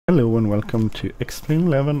Hello and welcome to Explain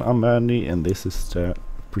 11. I'm Andy and this is the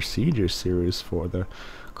procedure series for the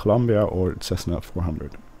Columbia or Cessna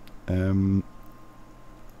 400. I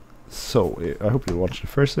hope you watched the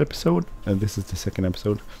first episode, and this is the second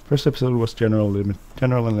episode. First episode was general and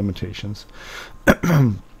limitations.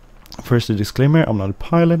 First, a disclaimer: I'm not a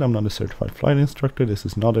pilot, I'm not a certified flight instructor. This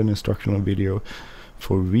is not an instructional video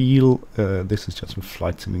for real. This is just for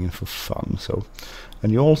flight siming and for fun.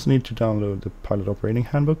 And you also need to download the pilot operating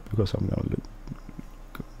handbook, because I'm going to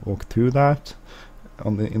walk through that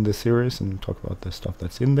in the series and talk about the stuff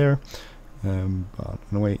that's in there. But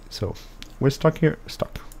anyway, so we're stuck here.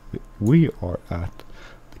 We are at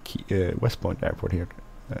the West Point Airport here,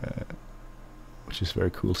 which is very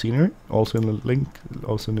cool scenery. Also in the link,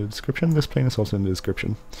 also in the description. This plane is also in the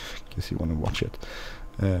description, in case you want to watch it.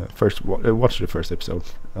 First, watch the first episode,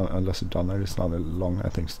 unless it's done there. It's not a long, I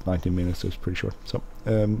think it's 19 minutes, so it's pretty short. So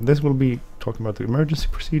this will be talking about the emergency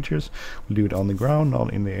procedures. We'll do it on the ground,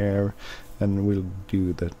 not in the air, and we'll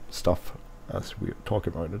do the stuff as we talk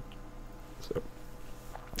about it.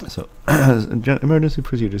 So emergency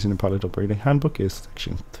procedures in the pilot operating handbook is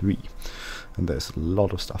section 3, and there's a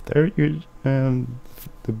lot of stuff there.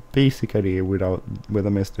 The basic idea, without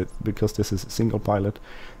missed it, because this is a single pilot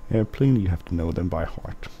airplane, you have to know them by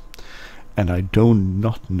heart, and I do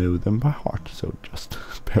not know them by heart, so just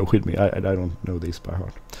bear with me. I don't know these by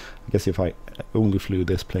heart. I guess if I only flew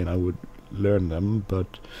this plane I would learn them,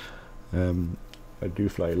 but I do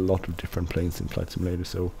fly a lot of different planes in Flight Simulator,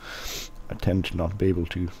 so I tend to not be able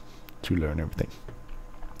to learn everything.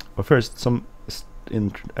 But first, some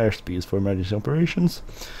airspeeds for emergency operations.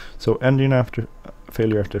 So engine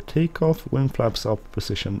failure after takeoff, wind flaps up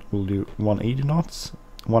position will do 180 knots,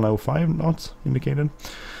 105 knots indicated.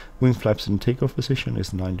 Wing flaps in takeoff position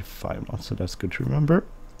is 95 knots, so that's good to remember.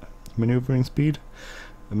 Maneuvering speed,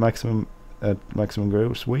 maximum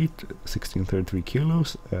gross weight 1633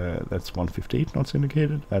 kilos, that's 158 knots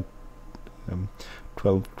indicated. At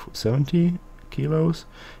 1270 kilos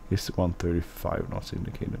is 135 knots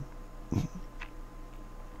indicated.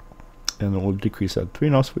 And it will decrease at 3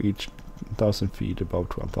 knots for each 1,000 feet above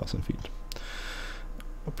 12,000 feet.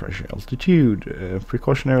 Pressure altitude,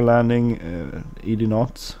 precautionary landing 80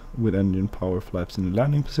 knots with engine power flaps in the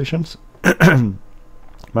landing positions.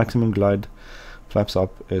 Maximum glide flaps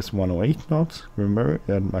up is 108 knots, remember,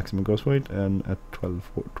 and maximum gross weight, and at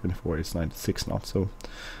 1224 is 96 knots. So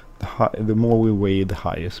the more we weigh, the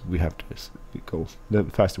highest we have to go, the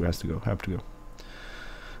faster we have to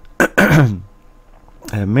go.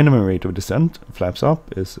 Minimum rate of descent flaps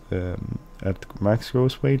up is at max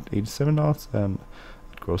gross weight 87 knots and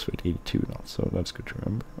at gross weight 82 knots, so that's good to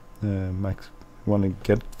remember. Max, want to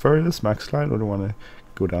get furthest max glide, or do you want to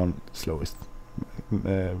go down slowest?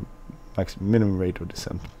 Minimum rate of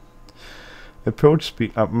descent. Approach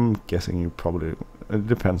speed, I'm guessing you probably, it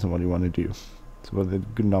depends on what you want to do. So what are the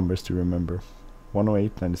good numbers to remember?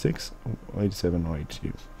 108, 96, 87 or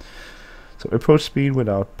 82. So approach speed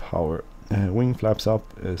without power. Wing flaps up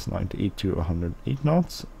is 98 to 108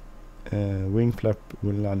 knots. Wing flap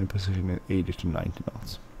with landing position is 80 to 90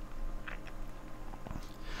 knots.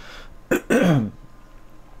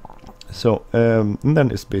 So and then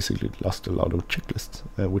it's basically just a lot of checklists,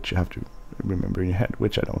 which you have to remember in your head,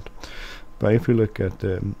 which I don't. But if you look at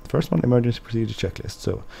the first one, emergency procedure checklist,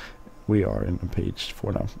 so we are in page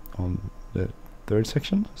 4 now, on the third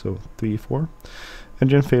section, so 3-4.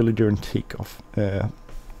 Engine failure during takeoff.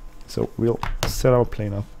 So we'll set our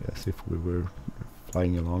plane up as if we were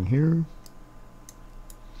flying along here.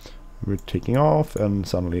 We're taking off and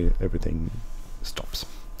suddenly everything stops,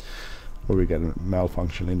 or we get a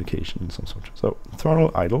malfunction indication of some sort. So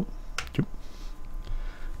throttle idle,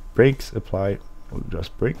 brakes apply, we'll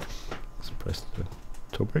just brake, so press the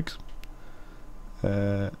toe brakes.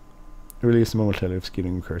 Release momentarily if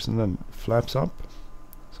skidding occurs, and then flaps up,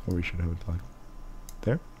 so we should have it like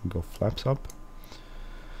there, and go flaps up.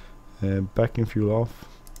 Backing fuel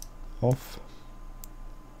off.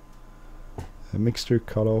 Mixture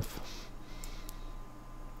cut off.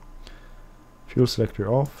 Fuel selector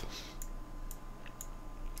off.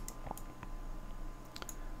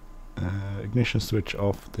 Ignition switch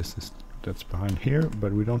off. That's behind here,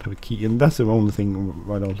 but we don't have a key, and that's the only thing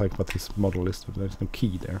I don't like about this model list. There's no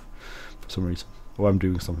key there for some reason. Oh, I'm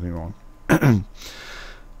doing something wrong.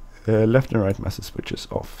 Left and right master switches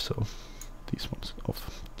off, so these ones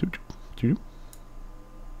off.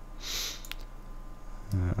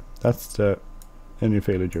 That's the engine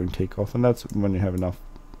failure during takeoff, and that's when you have enough,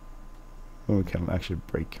 when we can actually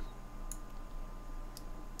brake,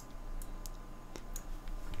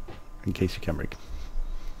 in case you can brake.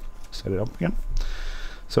 Set it up again.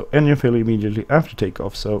 So engine failure immediately after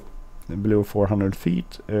takeoff, so below 400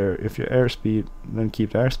 feet. If your airspeed, then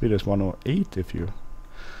keep the airspeed as 108 if you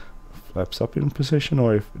flaps up in position,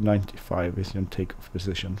 or if 95 is your takeoff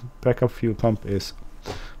position. Backup fuel pump is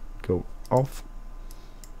go off.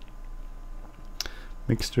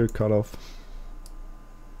 Mixture cut off.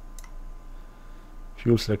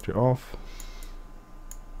 Fuel selector off.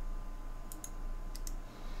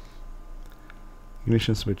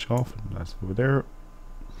 Ignition switch off, and that's over there.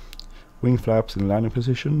 Wing flaps in landing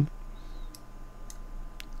position.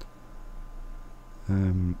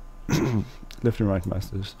 Left and right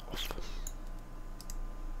masters off.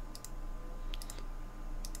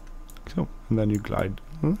 So, and then you glide,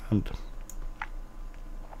 and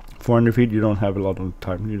 400 feet you don't have a lot of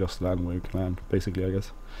time, you just land where you can land, basically, I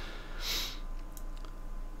guess.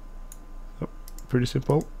 So, pretty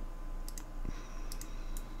simple.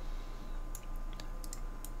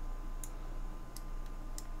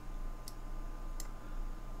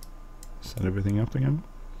 Set everything up again.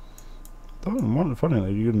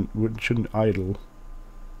 Funny, you shouldn't idle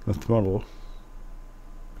the throttle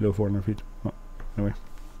below 400 feet. Oh, anyway.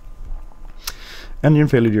 Engine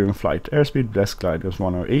failure during flight. Airspeed best glide goes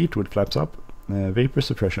 108 with flaps up. Vapor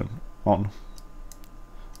suppression on.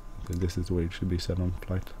 This is the way it should be set on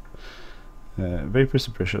flight. Vapor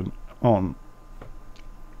suppression on.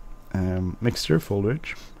 Mixture full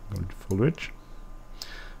rich. Go to full rich.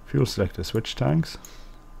 Fuel selector switch tanks.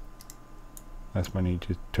 That's when I need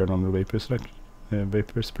to turn on the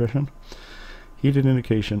vapor suppression. Heated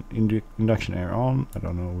indication induction air on. I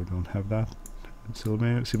don't know, we don't have that.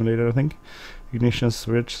 Simulated, I think. Ignition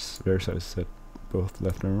switch, where I set both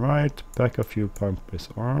left and right. Backup fuel pump is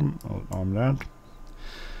arm. I'll arm that.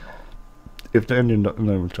 If the engine then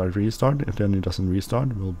we'll try to restart. If the engine doesn't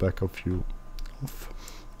restart, we'll back up fuel off.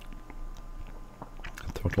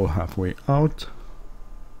 Throttle halfway out.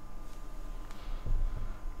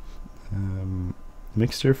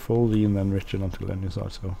 Mixture full lean, then rigid until engine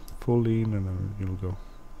starts. So full lean, and then you'll go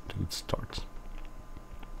until it starts.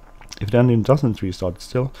 If the engine doesn't restart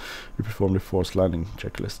still, you perform the forced landing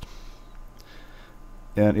checklist.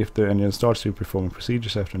 And if the engine starts, you perform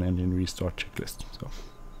procedures after an engine restart checklist. So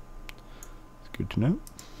it's good to know.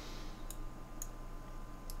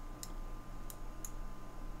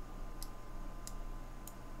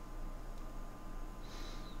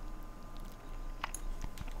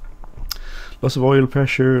 Loss of oil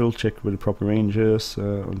pressure, we'll check with the proper ranges,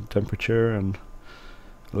 on temperature, and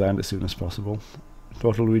land as soon as possible.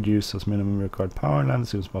 Throttle reduce as minimum required power, land as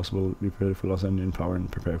soon as possible, be prepared for lost engine power,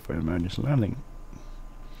 and prepare for emergency landing.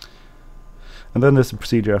 And then there's the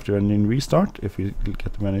procedure after engine restart, if you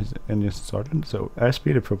get the engine started. So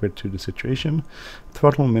airspeed appropriate to the situation,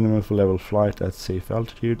 throttle minimum for level flight at safe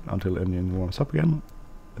altitude until engine warms up again.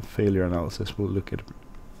 A failure analysis will look at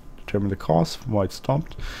determine the cause, why it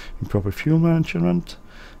stopped, improper fuel management,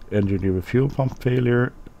 engine fuel pump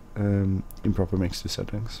failure, improper mixture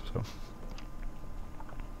settings. So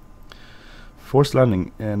forced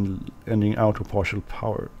landing and ending out of partial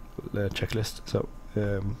power checklist. So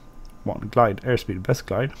 1 glide, airspeed best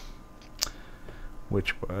glide,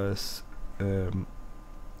 which was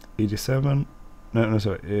 87, no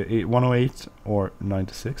sorry, 108 or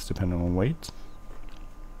 96 depending on weight.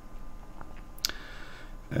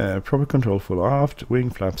 Proper control full aft, wing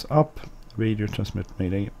flaps up, radio transmit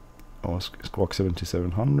mayday or squawk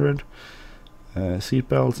 7700, seat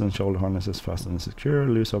belts and shoulder harnesses fastened and secure,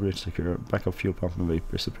 loose objects secure, backup fuel pump and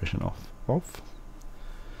vapor suppression off.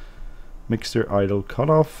 Mixture idle cut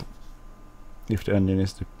off. If the engine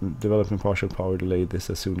is developing partial power, delay this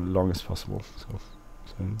as long as possible. So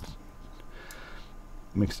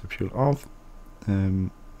mixture fuel off.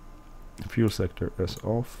 Fuel sector is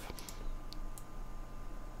off.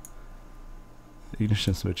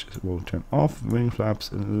 Ignition switch will turn off. Wing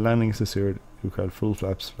flaps and landing is assured. Required full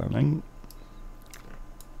flaps landing.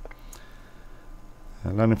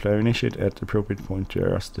 Landing flare initiate at appropriate point to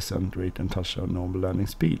arrest descent rate and touchdown normal landing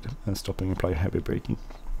speed, and stopping apply heavy braking.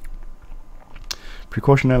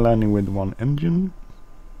 Precautionary landing with 1 engine.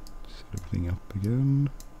 Set everything up again.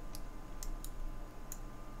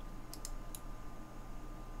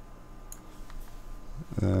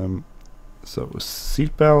 So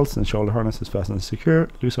seat belts and shoulder harnesses fastened and secure,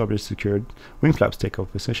 loose objects secured, wing flaps take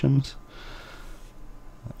off positions,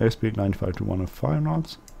 airspeed 95 to 105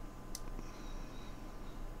 knots.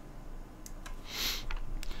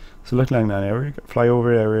 Select landing area, fly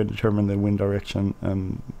over area, determine the wind direction,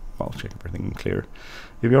 and I'll check everything clear.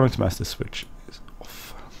 Avionics master switch is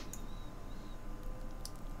off.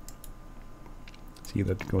 See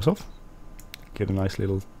that it goes off. Get a nice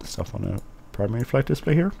little stuff on a primary flight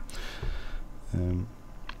display here.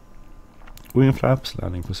 Wing flaps,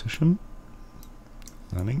 landing position.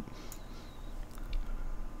 Landing.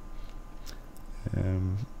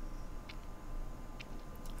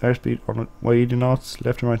 Airspeed on 180 knots,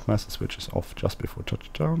 left and right master switches off just before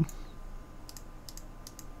touchdown.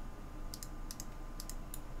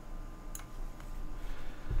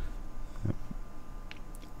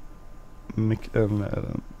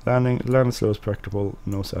 Land slow as practicable,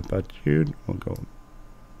 nose up attitude. We'll go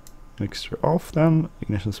mixture off then,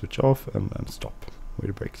 ignition switch off, and then stop with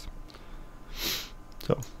the brakes.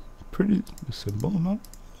 So pretty simple,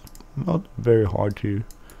 not very hard to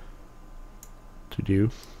do.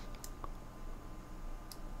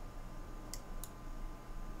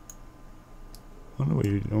 I don't know why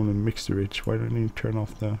you only mix the reach. Why don't you turn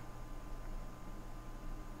off the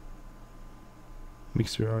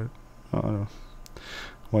mixer? I don't know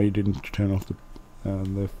why you didn't turn off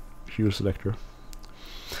the fuel selector.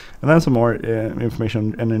 And then some more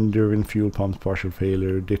information on engine fuel pumps, partial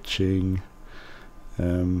failure, ditching,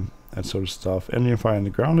 that sort of stuff. Engine fire on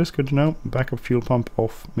the ground is good to know. Backup fuel pump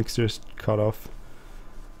off, mixers cut off.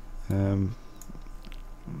 So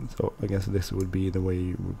I guess this would be the way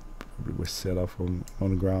you would set up on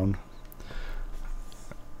the ground.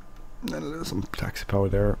 And there's some taxi power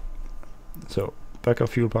there. So backup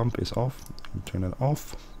fuel pump is off. Turn it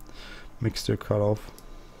off. Mixer cut off.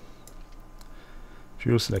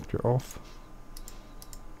 Fuel selector off.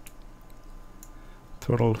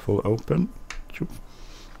 Throttle full open.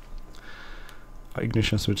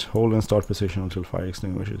 Ignition switch, hold and start position until fire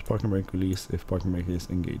extinguishes. Parking brake release if parking brake is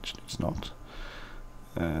engaged. It's not.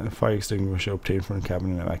 Fire extinguisher obtained from the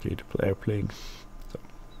cabin and evacuated airplane. So,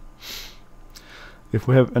 if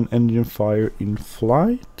we have an engine fire in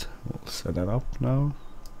flight, we'll set that up now.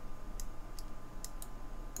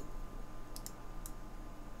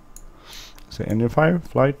 So engine fire,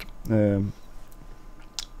 flight. So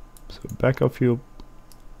backup fuel.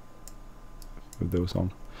 With those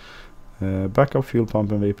on. Backup fuel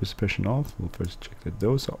pump and vapor suppression off. We'll first check that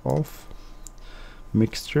those are off.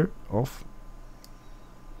 Mixture off.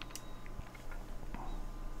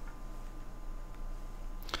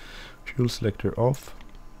 Fuel selector off.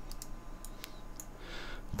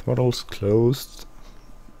 Throttles closed.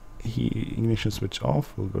 Ignition switch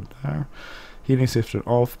off. We'll go there. Heating shifter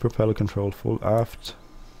off. Propeller control full aft.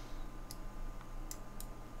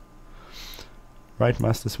 Right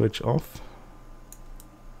master switch off.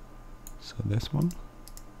 So this one.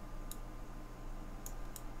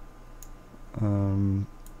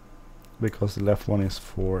 Because the left one is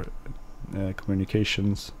for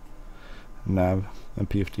communications, nav, and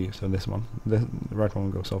PFD. So this one, the right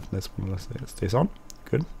one goes off. This one stays on.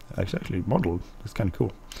 Good. It's actually modeled. It's kind of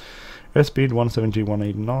cool. Airspeed 170,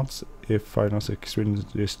 180 knots. If fire knots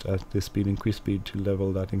extinguished at this speed, increase speed to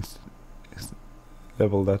level that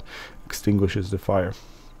extinguishes the fire.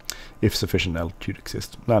 If sufficient altitude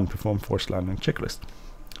exists. Land, perform forced landing checklist,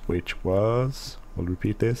 which was, we'll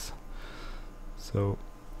repeat this. So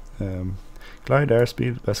glide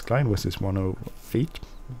airspeed, best glide was this 108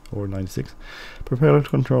 or 96. Propeller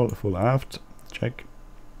control full aft, check.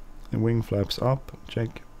 And wing flaps up,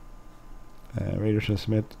 check. Radio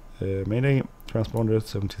transmit, mayday, transponder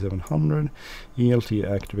 7700. ELT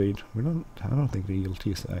activate. I don't think the ELT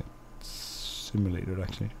is simulated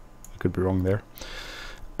actually. I could be wrong there.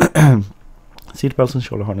 Seat belts and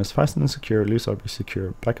shoulder harness fastened and secure. Loose RB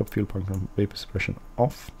secure. Backup fuel pump and vapor suppression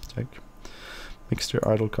off. Check. Mixture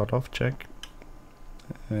idle cut off. Check.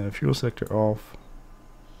 Fuel selector off.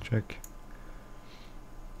 Check.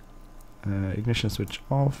 Ignition switch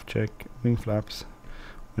off. Check. Wing flaps.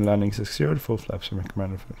 When landing is secured, full flaps are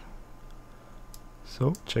recommended.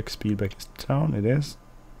 So check speed back is down. It is.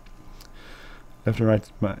 Left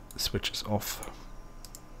and right switches off.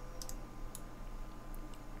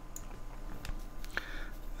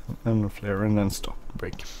 And flare and then stop,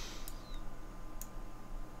 brake.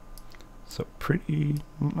 So pretty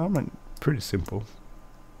simple.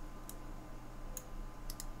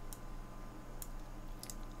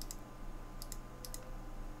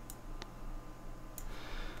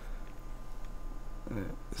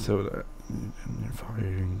 So that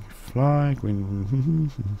firing flag, and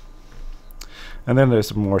then there's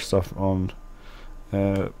some more stuff on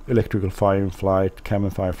electrical fire in flight, cabin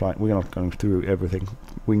fire flight. We're not going through everything.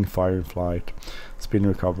 Wing fire in flight, spin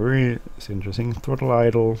recovery is interesting. Throttle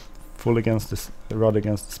idle, full against the rod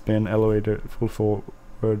against the spin, elevator full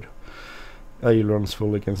forward, ailerons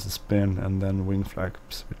full against the spin, and then wing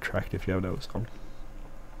flaps retract if you have those on.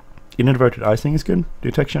 Inadvertent icing is good.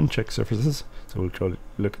 Detection, check surfaces. So we'll try to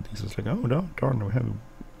look at these. It's like, oh no, darn, we have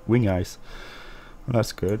wing ice. Well,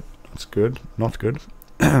 that's good. That's good. Not good.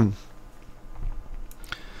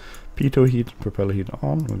 pitot heat and propeller heat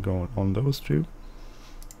on. We'll go on those two.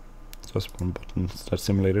 Just one button that's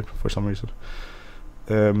simulated for some reason.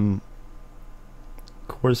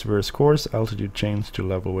 Course versus course, altitude change to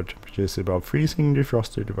level where temperature is above freezing,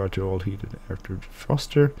 defroster divide to all heated air to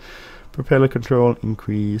defroster, propeller control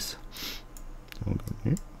increase. So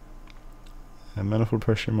here. Manifold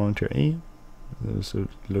pressure monitor A, so it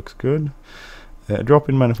looks good. Drop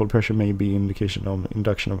in manifold pressure may be indication of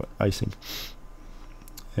induction of icing.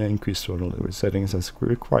 Increase total settings as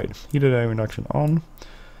required. Heated air induction on.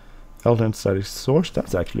 Alternate static source,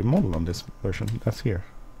 that's actually modeled on this version, that's here.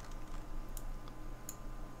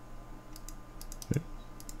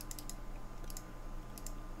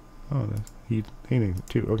 Oh, that's heating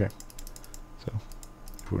too, okay. So,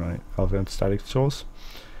 if we run alternate static source.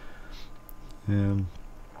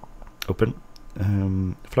 Open.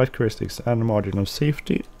 Flight characteristics and margin of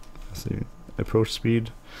safety. Let's see. Approach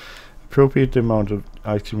speed. Appropriate amount of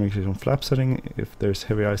ice communication flap setting. If there's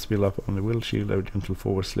heavy ice build-up on the windshield, a gentle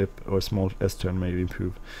forward slip or a small S-turn may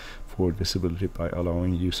improve forward visibility by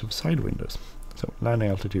allowing use of side windows. So, landing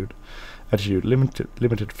altitude. Attitude,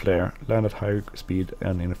 limited flare. Land at higher speed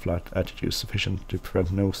and in a flat attitude sufficient to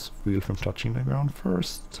prevent nose wheel from touching the ground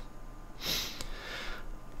first.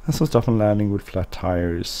 And some stuff on landing with flat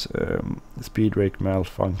tires. Speed brake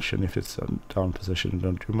malfunction if it's down position,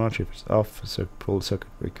 don't do much. If it's off, pull circuit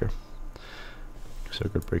breaker.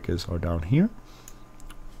 Circuit breakers are down here.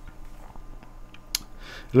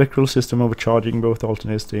 Electrical system overcharging. Both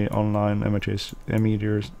alternates online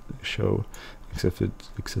emitters show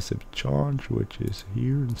excessive charge, which is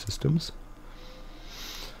here in systems.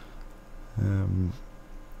 Then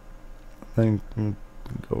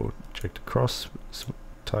go check the cross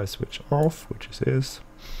tie switch off, which is this.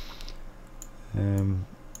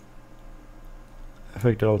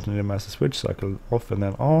 Affect the alternating master switch cycle off and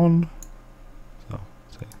then on. So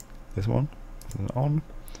say this one and then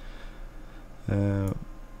on.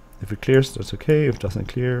 If it clears, that's okay. If it doesn't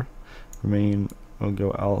clear, remain. We'll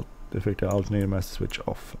go out. Affect the alternating master switch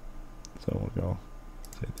off. So we'll go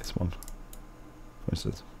say this one, for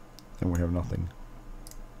instance. Then we have nothing.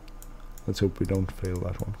 Let's hope we don't fail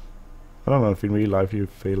that one. I don't know if in real life you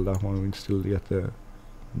fail that one, we'd still get the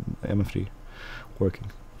MFD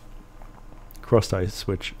working. Cross tie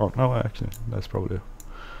switch on. Oh, actually, that's probably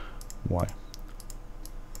why.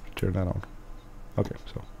 Turn that on. Okay,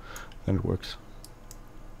 so then it works.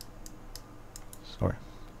 Sorry.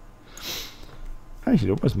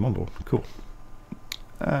 Actually, it was mumble. Cool.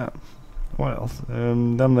 What else?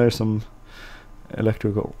 Then there's some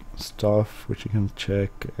electrical stuff which you can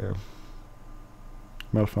check.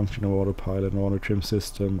 Malfunction of autopilot, auto trim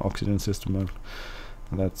system, oxygen system,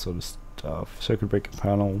 and that sort of stuff. Circuit breaker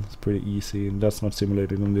panel is pretty easy, and that's not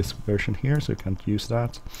simulated on this version here, so you can't use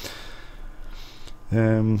that.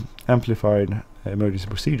 Amplified emergency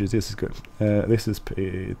procedures. This is good. This is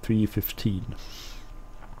 315.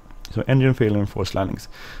 So engine failure and forced landings.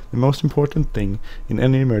 The most important thing in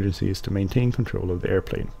any emergency is to maintain control of the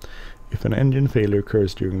airplane. If an engine failure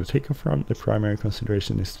occurs during the takeoff run, the primary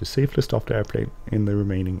consideration is to safely stop the airplane in the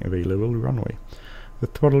remaining available runway. The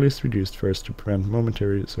throttle is reduced first to prevent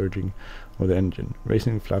momentary surging of the engine.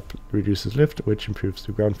 Raising the flap reduces lift, which improves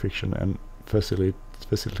the ground friction and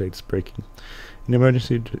facilitates braking. In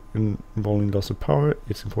emergency involving loss of power,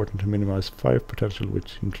 it's important to minimize fire potential,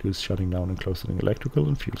 which includes shutting down and closing electrical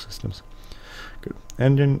and fuel systems. Good.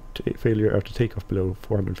 Engine failure after takeoff below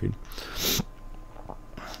 400 feet.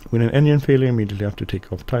 When an engine failure immediately after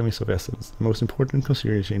takeoff, time is of essence. The most important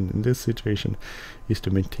consideration in this situation is to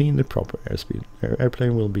maintain the proper airspeed. The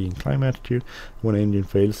airplane will be in climb attitude. When an engine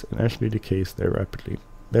fails, an airspeed decays there rapidly.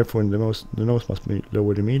 Therefore, the nose must be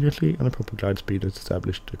lowered immediately and a proper glide speed is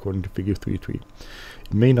established according to figure 3.3.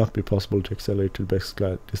 It may not be possible to accelerate to the best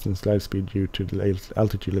distance glide speed due to the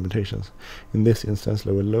altitude limitations. In this instance,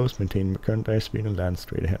 lower lows maintain current airspeed and land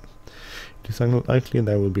straight ahead. It is unlikely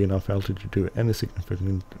there will be enough altitude to do any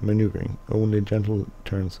significant maneuvering. Only gentle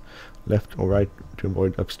turns left or right to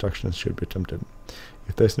avoid obstructions should be attempted.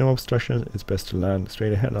 If there is no obstruction, it's best to land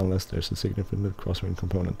straight ahead unless there is a significant crosswind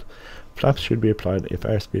component. Flaps should be applied if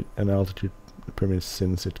airspeed and altitude permits,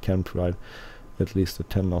 since it can provide at least a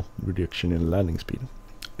 10 knot reduction in landing speed.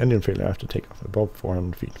 Engine failure after takeoff above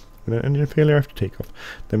 400 feet. With an engine failure after takeoff,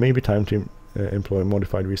 there may be time to employ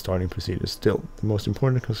modified restarting procedures. Still, the most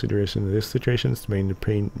important consideration in this situation is to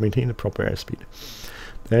maintain the proper airspeed.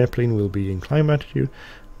 The airplane will be in climb attitude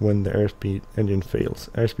when the engine fails.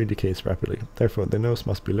 Airspeed decays rapidly. Therefore, the nose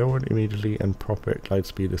must be lowered immediately and proper glide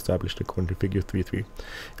speed established according to figure 3.3. It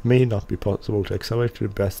may not be possible to accelerate to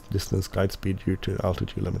the best distance glide speed due to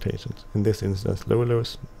altitude limitations. In this instance, lower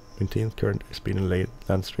lows maintain current speed and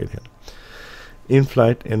land straight ahead.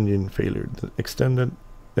 In-flight engine failure. The extended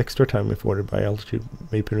extra time afforded by altitude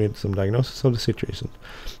may permit some diagnosis of the situation.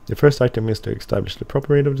 The first item is to establish the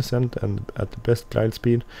proper rate of descent and at the best glide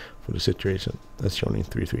speed for the situation, as shown in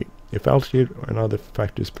 3.3. If altitude and other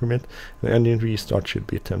factors permit, an engine restart should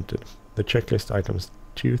be attempted. The checklist items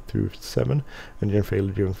 2 through 7, engine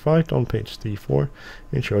failure during flight, on page 3.4,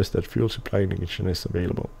 ensures that fuel supply ignition is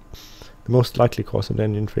available. The most likely cause of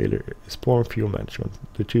engine failure is poor fuel management.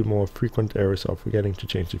 The two more frequent errors are forgetting to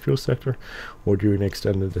change the fuel sector or during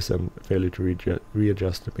extended descent failure to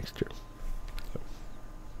readjust the mixture.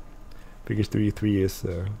 Figure 3.3 is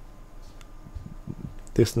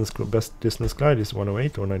best distance glide is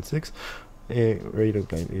 108 or 96. Rate of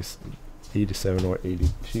glide is 87 or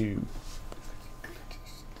 82.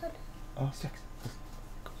 Oh, 6.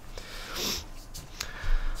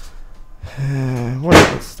 What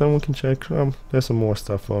else? Then we can check. There's some more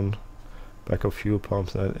stuff on back of fuel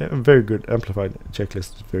pumps. Very good amplified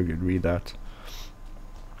checklist. Very good. Read that.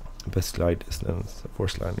 Best glide distance,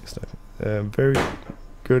 forced landing stuff. Very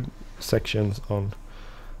good sections on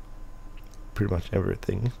pretty much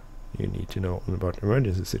everything you need to know about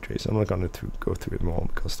emergency situations. I'm not going to go through them all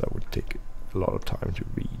because that would take a lot of time to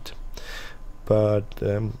read. But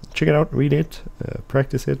check it out, read it,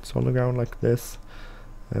 practice it on the ground like this.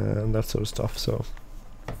 And that sort of stuff. So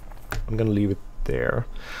I'm gonna leave it there.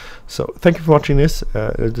 So thank you for watching this.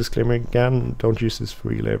 A disclaimer again, don't use this for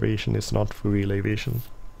real aviation. It's not for real aviation,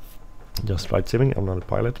 just flight simming. I'm not a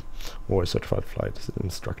pilot or a certified flight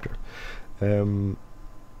instructor.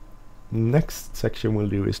 Next section we'll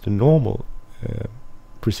do is the normal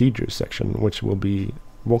procedures section, which will be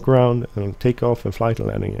walk around and take off and flight and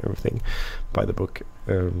landing and everything by the book.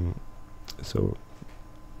 So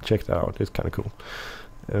check that out, it's kind of cool.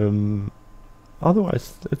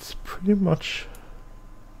 Otherwise it's pretty much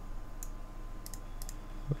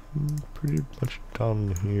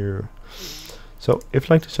done here. So if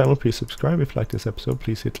you like the channel, please subscribe. If you like this episode,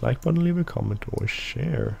 please hit like button, leave a comment or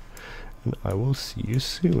share, and I will see you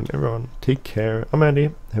soon. Everyone take care. I'm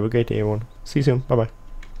Andy, have a great day everyone. See you soon. Bye bye.